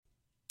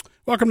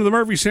Welcome to the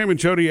Murphy, Sam, and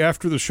Jody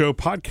After the Show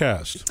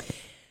podcast.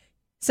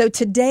 So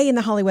today in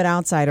the Hollywood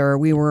Outsider,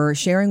 we were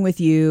sharing with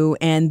you,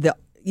 and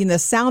the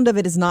sound of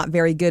it is not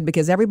very good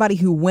because everybody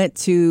who went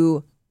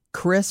to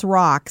Chris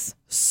Rock's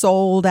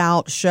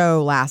sold-out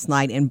show last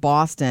night in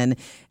Boston,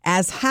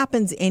 as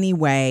happens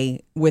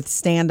anyway with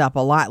stand-up a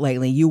lot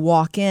lately, you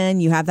walk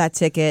in, you have that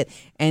ticket,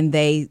 and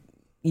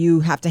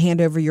you have to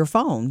hand over your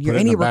phone. Put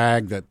it in a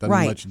bag that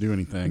doesn't let you do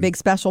anything. Big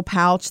special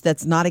pouch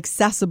that's not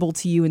accessible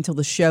to you until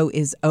the show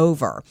is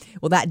over.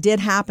 Well, that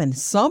did happen.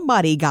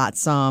 Somebody got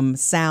some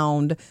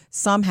sound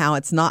somehow.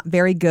 It's not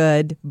very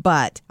good,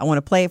 but I want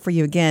to play it for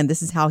you again.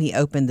 This is how he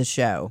opened the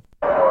show.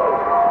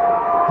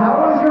 How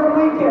was your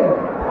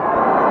weekend?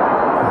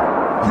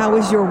 How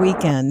was your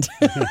weekend?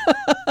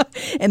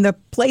 And the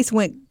place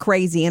went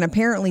crazy, and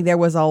apparently there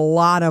was a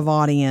lot of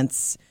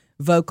audience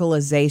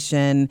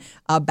vocalization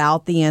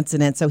about the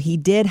incident. So he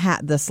did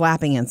have the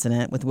slapping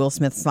incident with Will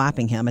Smith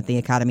slapping him at the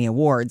Academy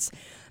Awards.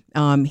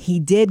 He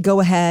did go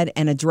ahead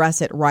and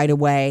address it right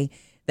away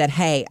that,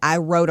 hey, I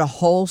wrote a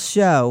whole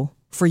show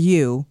for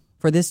you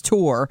for this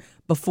tour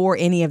before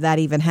any of that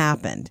even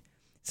happened.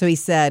 So he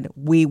said,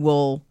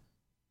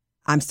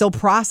 I'm still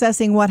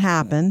processing what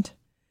happened.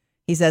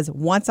 He says,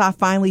 once I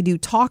finally do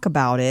talk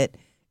about it,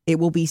 it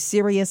will be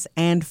serious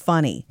and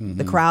funny. Mm-hmm.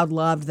 The crowd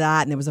loved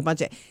that. And there was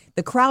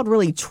the crowd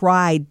really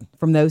tried,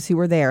 from those who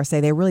were there,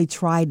 they really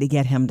tried to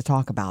get him to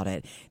talk about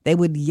it. They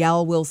would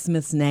yell Will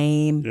Smith's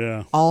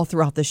name all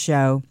throughout the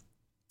show,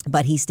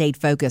 but he stayed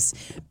focused.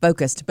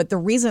 But the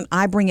reason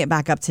I bring it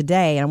back up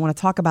today, and I want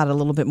to talk about it a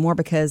little bit more,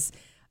 because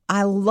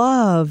I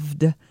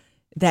loved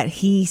that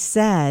he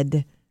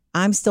said,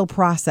 I'm still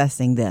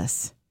processing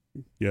this.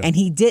 Yeah. And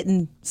he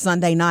didn't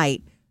Sunday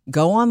night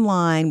go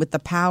online with the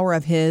power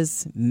of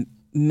his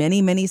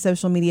many, many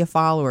social media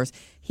followers.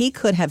 He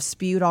could have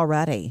spewed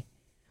already.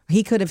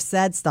 He could have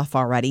said stuff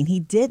already, and he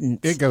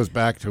didn't. It goes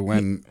back to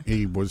when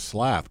he was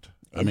slapped.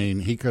 I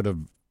mean, he could have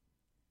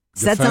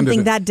said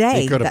something that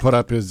day. He could have put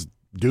up his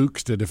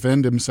dukes to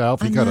defend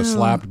himself. He could have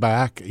slapped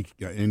back,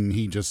 and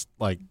he just,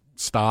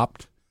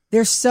 stopped.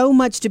 There's so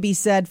much to be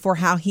said for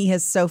how he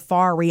has so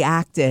far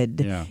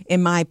reacted,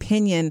 in my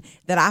opinion,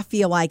 that I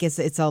feel like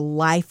it's a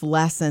life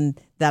lesson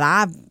that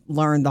I've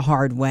learned the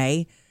hard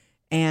way.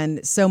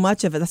 And so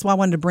much of it, that's why I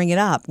wanted to bring it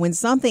up. When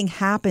something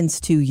happens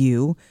to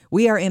you,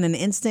 we are in an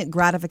instant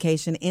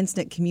gratification,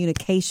 instant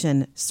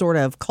communication sort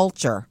of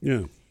culture.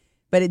 Yeah.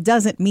 But it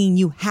doesn't mean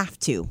you have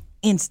to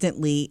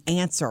instantly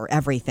answer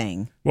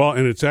everything. Well,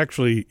 and it's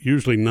actually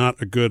usually not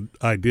a good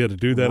idea to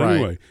do that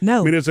anyway.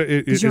 No. I mean, as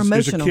a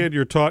kid,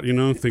 you're taught,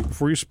 think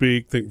before you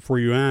speak, think before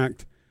you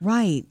act.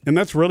 Right. And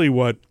that's really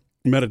what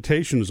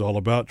meditation is all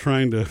about,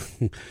 trying to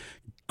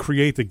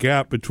create the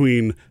gap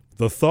between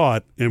the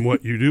thought and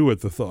what you do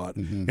with the thought.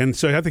 Mm-hmm. And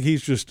so I think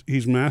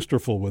he's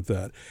masterful with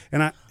that.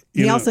 And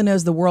he also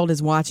knows the world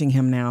is watching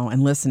him now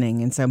and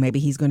listening. And so maybe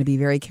he's going to be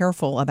very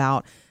careful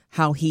about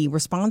how he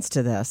responds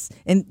to this.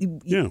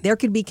 And there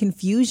could be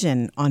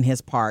confusion on his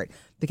part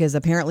because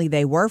apparently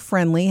they were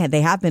friendly.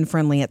 They have been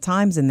friendly at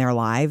times in their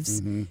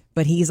lives. Mm-hmm.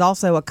 But he's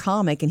also a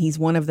comic, and he's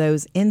one of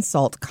those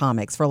insult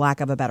comics, for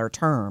lack of a better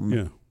term.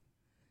 Yeah.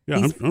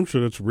 Yeah, I'm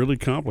sure that's really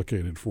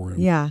complicated for him.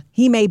 Yeah,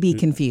 he may be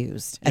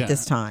confused at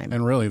this time.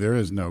 And really, there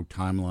is no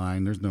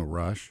timeline. There's no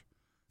rush.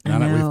 Now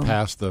that we've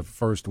passed the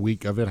first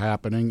week of it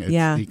happening,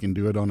 he can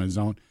do it on his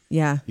own.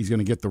 Yeah. He's going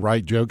to get the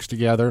right jokes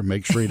together,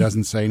 make sure he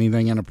doesn't say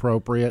anything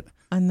inappropriate.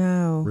 I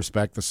know.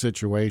 Respect the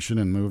situation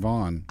and move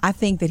on. I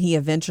think that he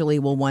eventually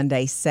will one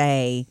day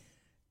say,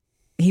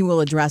 he will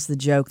address the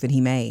joke that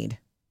he made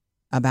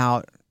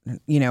about,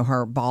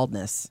 her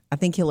baldness. I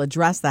think he'll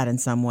address that in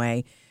some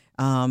way.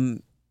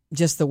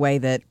 Just the way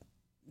that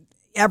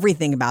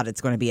everything about it's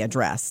going to be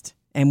addressed.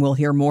 And we'll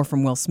hear more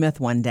from Will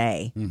Smith one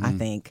day, I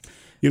think.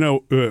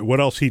 What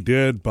else he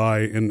did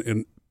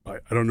and I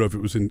don't know if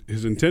it was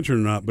his intention or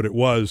not, but it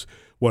was,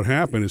 what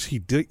happened is he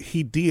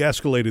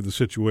de-escalated the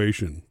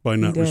situation by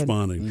not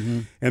responding. Mm-hmm.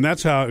 And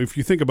that's how, if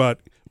you think about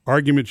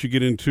arguments you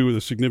get into with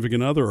a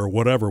significant other or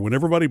whatever, when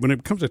it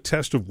becomes a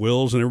test of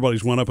wills and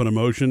everybody's one up in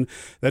emotion,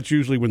 that's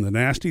usually when the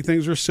nasty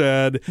things are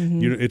said.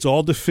 Mm-hmm. It's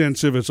all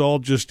defensive. It's all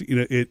just,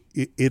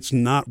 it's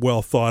not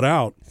well thought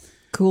out.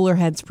 Cooler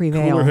heads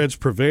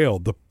prevail.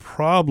 The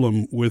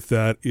problem with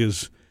that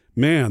is,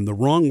 man, the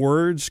wrong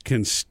words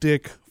can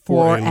stick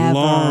for a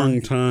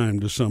long time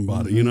to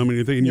somebody.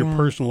 Mm-hmm. In your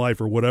personal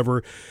life or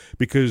whatever,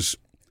 because,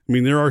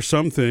 there are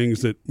some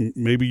things that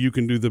maybe you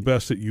can do the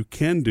best that you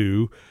can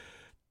do,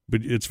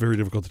 but it's very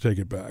difficult to take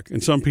it back.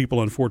 And some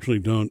people, unfortunately,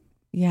 don't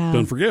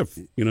forgive,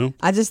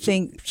 I just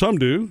think some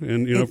do,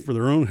 and, for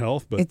their own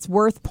health. But it's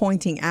worth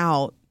pointing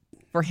out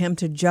for him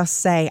to just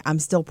say, I'm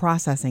still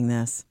processing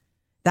this.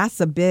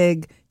 That's a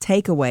big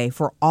takeaway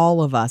for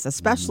all of us,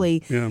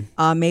 especially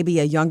maybe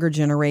a younger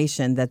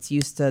generation that's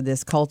used to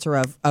this culture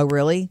of, oh,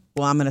 really?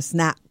 Well, I'm going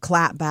to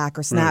clap back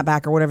or snap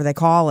back or whatever they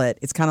call it.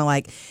 It's kind of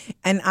like,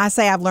 and I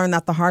say I've learned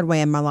that the hard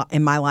way in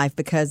my life,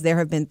 because there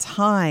have been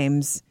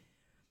times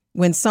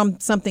when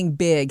something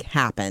big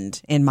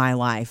happened in my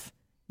life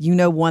You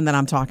know one that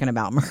I'm talking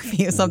about,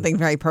 Murphy. It was something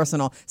very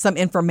personal, some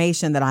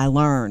information that I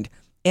learned.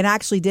 It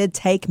actually did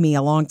take me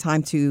a long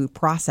time to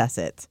process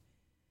it.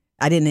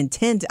 I didn't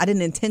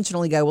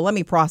intentionally go, well, let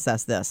me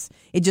process this.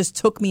 It just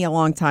took me a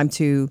long time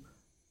to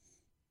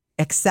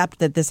accept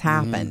that this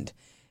happened.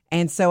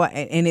 And so,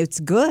 and it's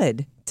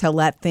good to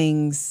let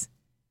things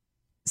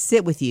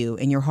sit with you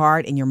in your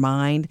heart, in your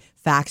mind,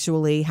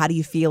 factually. How do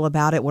you feel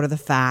about it? What are the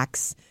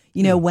facts?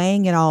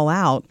 Weighing it all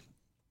out.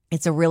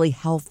 It's a really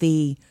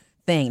healthy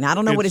thing. Now, I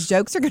don't know what his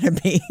jokes are going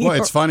to be. Well,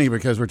 it's funny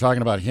because we're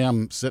talking about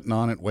him sitting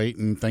on it,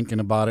 waiting, thinking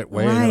about it,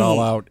 weighing it all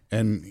out,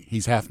 and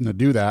he's having to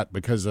do that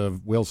because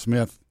of Will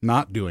Smith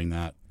not doing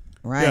that.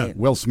 Right. Yeah,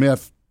 Will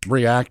Smith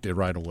reacted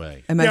right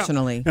away.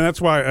 Emotionally. Yeah. And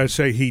that's why I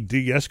say he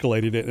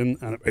de-escalated it.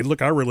 And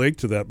look, I relate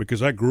to that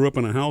because I grew up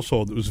in a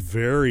household that was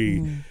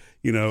very,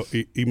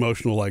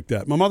 emotional like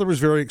that. My mother was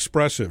very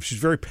expressive. She's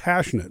very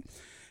passionate.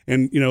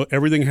 And,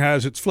 everything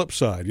has its flip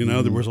side.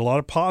 There was a lot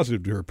of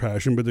positive to her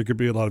passion, but there could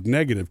be a lot of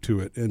negative to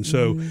it. And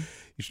so,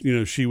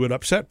 she would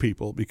upset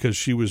people because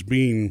she was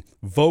being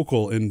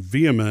vocal and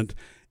vehement,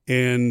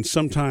 and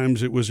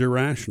sometimes it was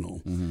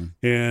irrational.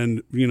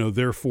 And,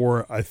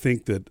 therefore, I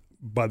think that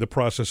by the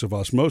process of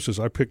osmosis,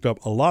 I picked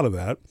up a lot of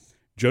that.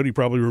 Jody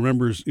probably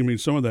remembers,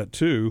 some of that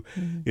too,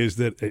 is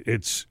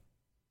that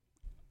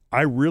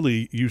I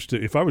really used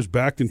to, if I was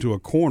backed into a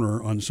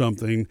corner on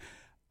something,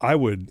 I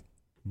would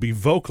be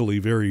vocally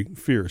very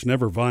fierce,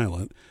 never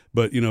violent,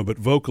 but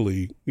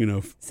vocally,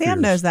 Sam fierce.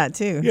 knows that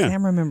too. Yeah.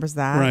 Sam remembers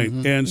that. Right.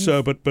 And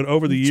so, but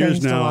over the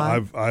years now,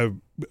 I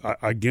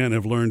again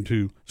have learned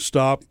to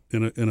stop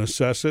and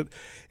assess it.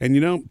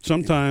 And,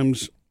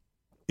 sometimes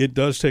it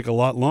does take a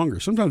lot longer.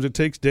 Sometimes it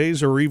takes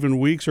days or even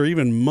weeks or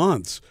even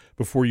months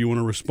before you want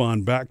to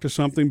respond back to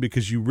something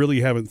because you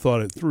really haven't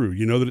thought it through.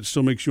 You know that it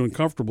still makes you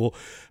uncomfortable,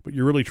 but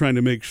you're really trying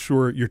to make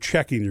sure you're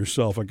checking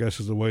yourself, I guess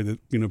is the way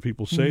that,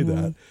 people say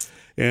that.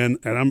 And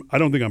I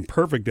don't think I'm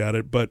perfect at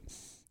it, but,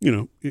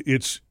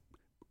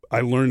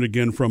 I learned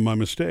again from my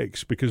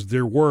mistakes because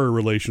there were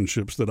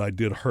relationships that I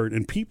did hurt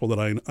and people that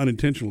I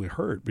unintentionally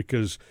hurt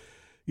because,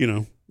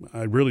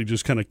 I really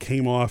just kind of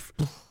came off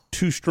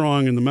too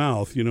strong in the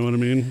mouth. You know what I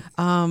mean?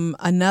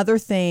 Another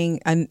thing,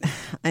 and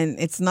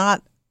it's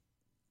not,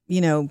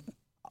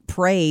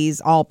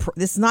 praise.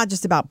 This is not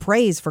just about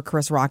praise for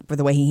Chris Rock for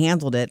the way he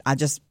handled it. I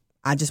just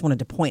wanted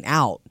to point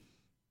out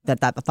that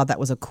I thought that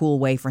was a cool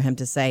way for him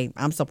to say,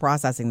 I'm still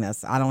processing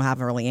this. I don't have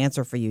a really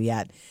answer for you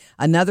yet.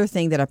 Another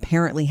thing that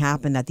apparently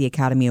happened at the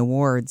Academy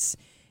Awards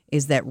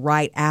is that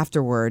right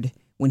afterward,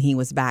 when he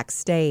was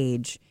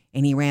backstage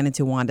and he ran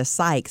into Wanda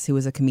Sykes, who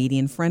was a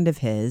comedian friend of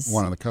his.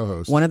 One of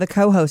the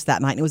co-hosts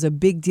that night. And it was a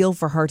big deal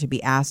for her to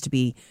be asked to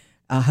be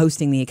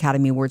hosting the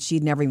Academy Awards.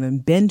 She'd never even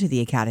been to the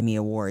Academy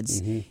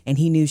Awards. And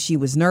he knew she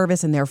was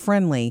nervous and they're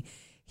friendly.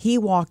 He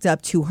walked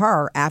up to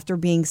her after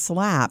being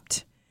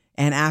slapped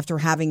and after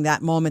having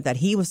that moment that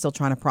he was still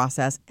trying to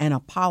process and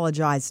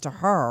apologized to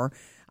her.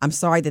 I'm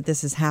sorry that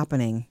this is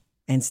happening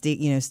and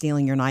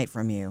stealing your night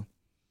from you.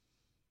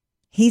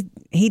 He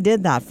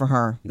did that for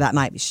her that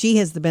night. She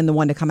has been the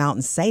one to come out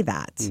and say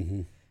that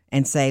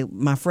and say,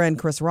 my friend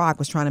Chris Rock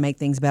was trying to make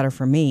things better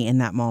for me in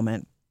that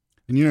moment.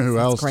 And you know who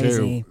else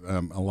too?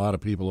 A lot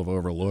of people have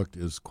overlooked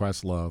is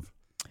Questlove.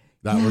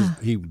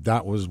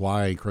 That was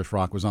why Chris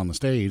Rock was on the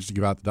stage to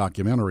give out the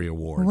documentary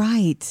award.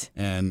 Right.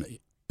 And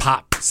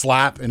pop,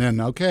 slap, and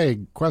then,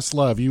 okay,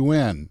 Questlove, you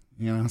win.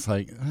 It's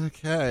like,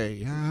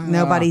 okay.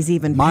 Nobody's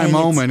even my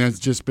moment has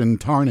just been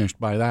tarnished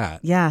by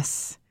that.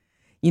 Yes.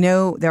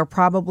 There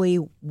probably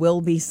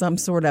will be some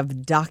sort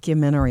of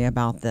documentary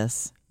about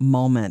this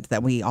moment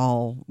that we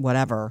all,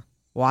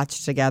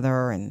 watch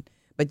together.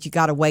 But you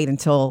got to wait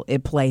until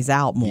it plays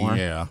out more.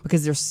 Yeah.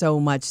 Because there's so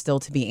much still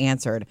to be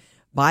answered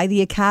by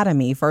the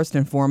Academy, first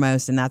and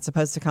foremost, and that's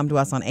supposed to come to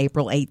us on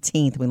April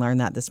 18th. We learned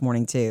that this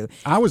morning, too.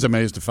 I was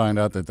amazed to find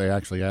out that they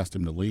actually asked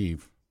him to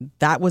leave.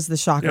 That was the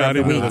shocker of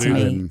the week to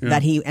me,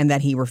 that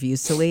he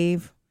refused to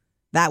leave.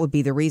 That would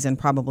be the reason,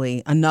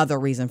 probably another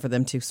reason for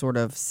them to sort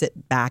of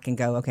sit back and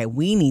go, okay,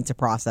 we need to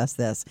process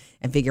this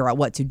and figure out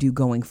what to do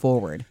going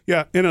forward.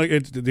 Yeah,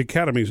 the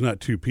Academy is not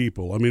two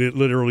people. I mean, it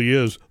literally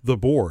is the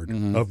board,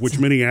 of which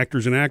many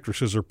actors and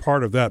actresses are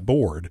part of that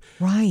board.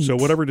 Right. So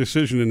whatever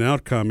decision and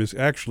outcome is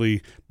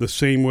actually the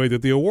same way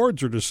that the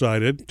awards are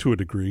decided, to a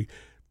degree,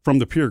 from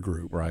the peer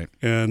group. Right.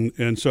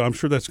 And so I'm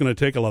sure that's going to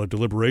take a lot of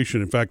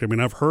deliberation. In fact,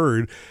 I've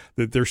heard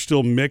that they're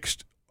still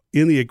mixed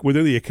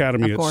within the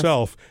Academy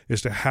itself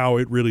as to how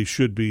it really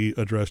should be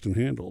addressed and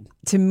handled.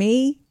 To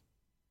me,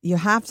 you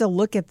have to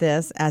look at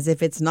this as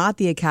if it's not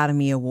the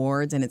Academy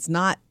Awards and it's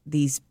not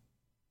these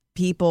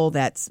people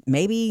that's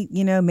maybe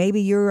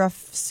you're a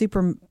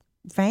super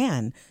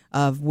fan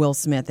of Will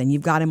Smith and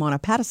you've got him on a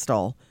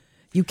pedestal.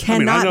 You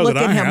cannot look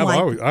at him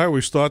like... I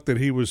always thought that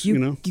he was,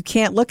 You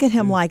can't look at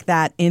him like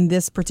that in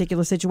this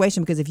particular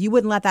situation because if you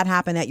wouldn't let that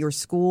happen at your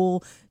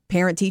school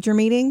parent-teacher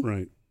meeting...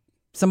 Right.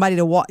 Somebody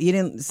to walk,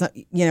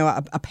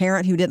 a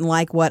parent who didn't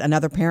like what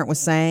another parent was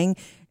saying,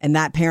 and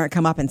that parent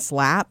come up and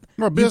slap.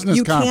 Or a business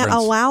you conference. You can't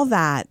allow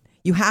that.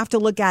 You have to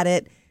look at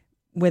it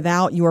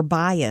without your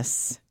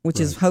bias, which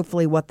is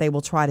hopefully what they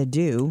will try to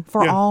do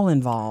for all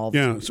involved.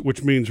 Yeah,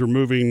 which means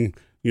removing,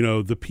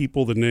 the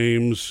people, the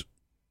names,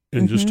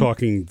 and just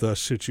talking the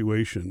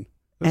situation.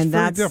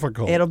 That's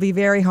difficult. It'll be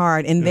very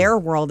hard in their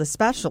world,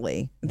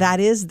 especially. That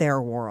is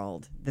their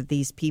world, that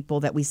these people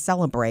that we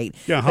celebrate.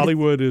 Yeah,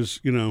 Hollywood is,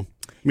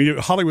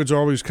 Hollywood's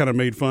always kind of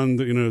made fun,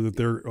 that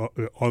they're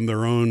on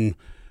their own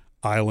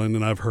island,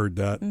 and I've heard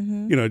that,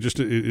 just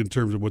in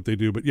terms of what they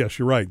do. But yes,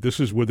 you're right. This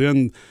is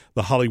within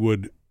the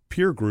Hollywood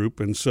peer group,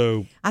 and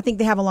so I think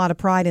they have a lot of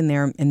pride in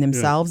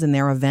themselves in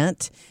their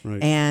event,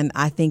 and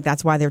I think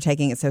that's why they're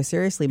taking it so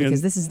seriously,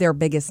 because this is their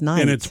biggest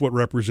night, and it's what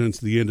represents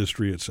the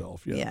industry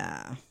itself.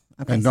 Yeah.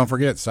 Okay. And don't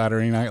forget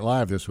Saturday Night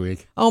Live this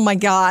week. Oh my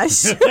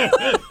gosh.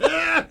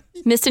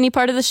 Missed any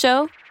part of the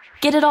show?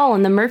 Get it all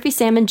on the Murphy,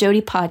 Sam, and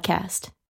Jody podcast.